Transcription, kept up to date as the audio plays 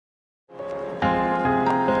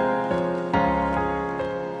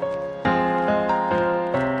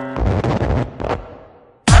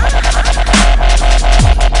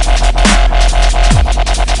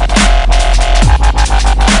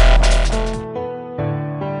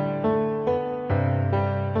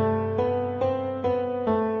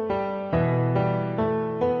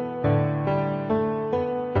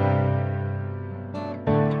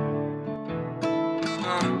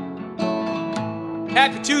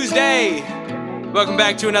Tuesday. Welcome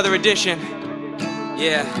back to another edition.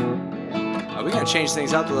 Yeah, we're gonna change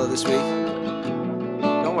things up a little this week.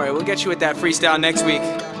 Don't worry, we'll get you with that freestyle next week.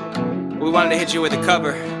 We wanted to hit you with a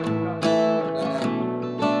cover.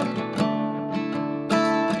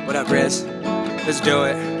 What up, Riz? Let's do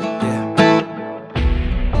it. Yeah.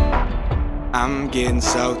 I'm getting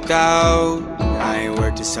soaked out. I ain't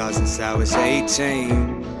worked this hard since I was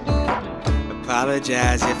 18.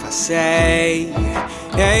 Apologize if I say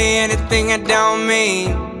hey, anything I don't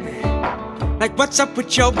mean. Like, what's up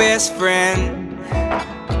with your best friend?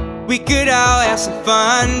 We could all have some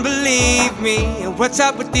fun, believe me. And what's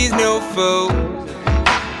up with these new fools?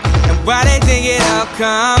 And why they think it all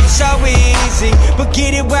comes so easy? But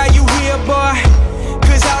get it while you here, boy.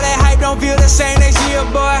 Cause all that hype don't feel the same next year,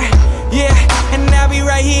 boy. Yeah, and I'll be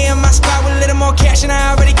right here in my spot with a little more cash than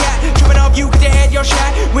I already got. Tripping off you, cause you had your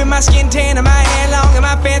shot. With my skin tan and my hair long, and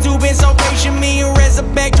my fans who've been so patient. Me and Rez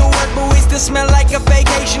are back to work, but we still smell like a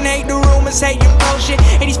vacation. Hate the rumors, hate your bullshit,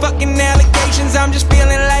 hate these fucking allegations. I'm just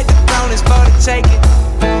feeling like the throne is for the taking.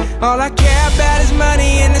 All I care about is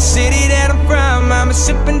money in the city that I'm from. I'ma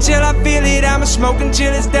sip until I feel it, I'ma smoke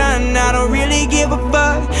until it's done. I don't really give a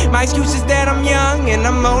fuck. My excuse is that I'm young and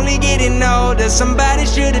I'm only getting older. Somebody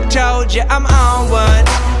should've told you I'm on one.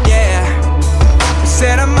 Yeah, I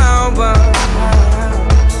said I'm on one.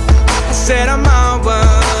 I said I'm on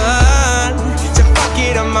one. So fuck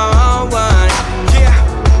it, I'm on one. Yeah,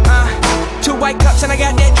 2 white cups and I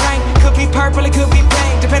got that drink. Could be purple, it could be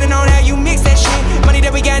pink, depending on how you mix that shit. Money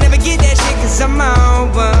that we got, never get that shit, cause I'm on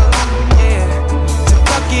one. Yeah, so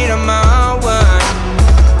fuck it, I'm on one.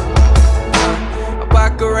 I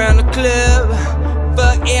walk around the club,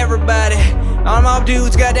 fuck everybody. All my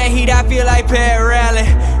dudes got that heat, I feel like Pat Rally.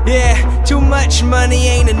 Yeah, too much money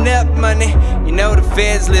ain't enough money. You know the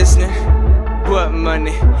feds listening. What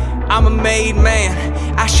money? I'm a made man,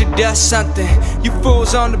 I should do something. You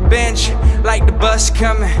fools on the bench, like the bus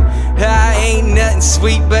coming. I ain't nothing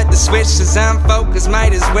sweet but the switches. I'm focused,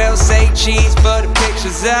 might as well say cheese for the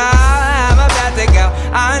pictures. I'm about to go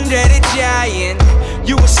Andre the Giant.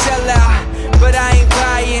 You a sellout, but I ain't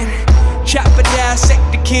buying. Chop it down,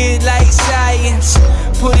 dissect the kid like science.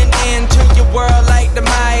 Put an end to your world like the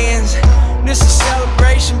Mayans. This a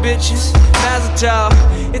celebration, bitches, Mazel tov.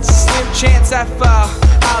 It's a slim chance I fall.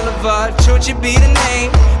 Oliver, should you be the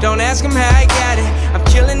name? Don't ask him how I got it. I'm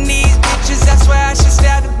killing these bitches, that's why I should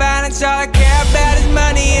stop the violence. All I care about is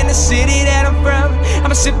money in the city that I'm from.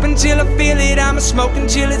 I'ma sip until I feel it, I'ma smoke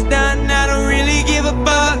until it's done. I don't really give a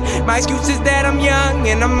fuck. My excuse is that I'm young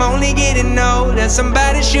and I'm only getting older.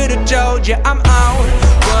 Somebody should've told you I'm on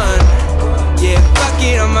one. Yeah, fuck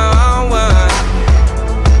it, I'm on one.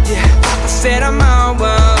 Yeah, I said I'm on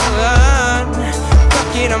one.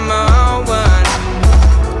 Fuck it, I'm on one.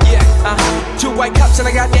 2 white cups and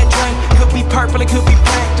I got that drink. Could be purple, it could be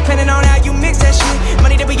pink, depending on how you mix that shit.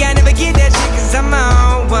 Money that we got, never get that shit, cause I'm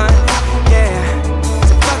on one. Yeah,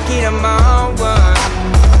 so fuck it, I'm on one.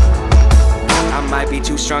 I might be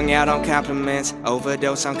too strung out on compliments,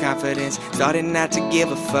 overdose on confidence. Started not to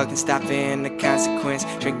give a fuck and stop fearing the consequence.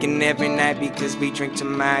 Drinking every night because we drink to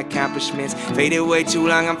my accomplishments. Faded way too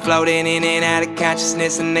long, I'm floating in and out of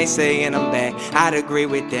consciousness. And they saying I'm bad, I'd agree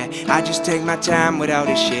with that. I just take my time with all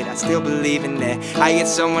this shit, I still believe in that. I had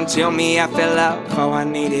someone tell me I fell out before I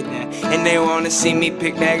needed that. And they wanna see me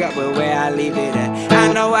pick back up with where I leave it at.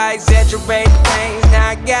 I know I exaggerate things, now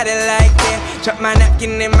I got it like that. Tuck my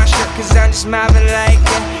napkin in my shirt cause I'm just mobbing like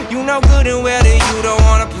that. You know good and well that you don't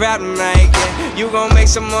want a problem like that. You gon' make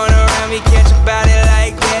someone around me catch a body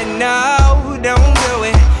like that. No, don't do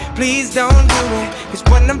it, please don't do it. Cause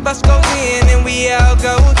one of us goes in and we all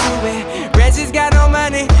go through it. Rez has got no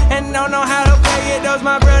money and don't know how to pay it. Those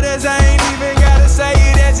my brothers, I ain't even gotta say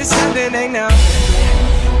it, that's just something they know.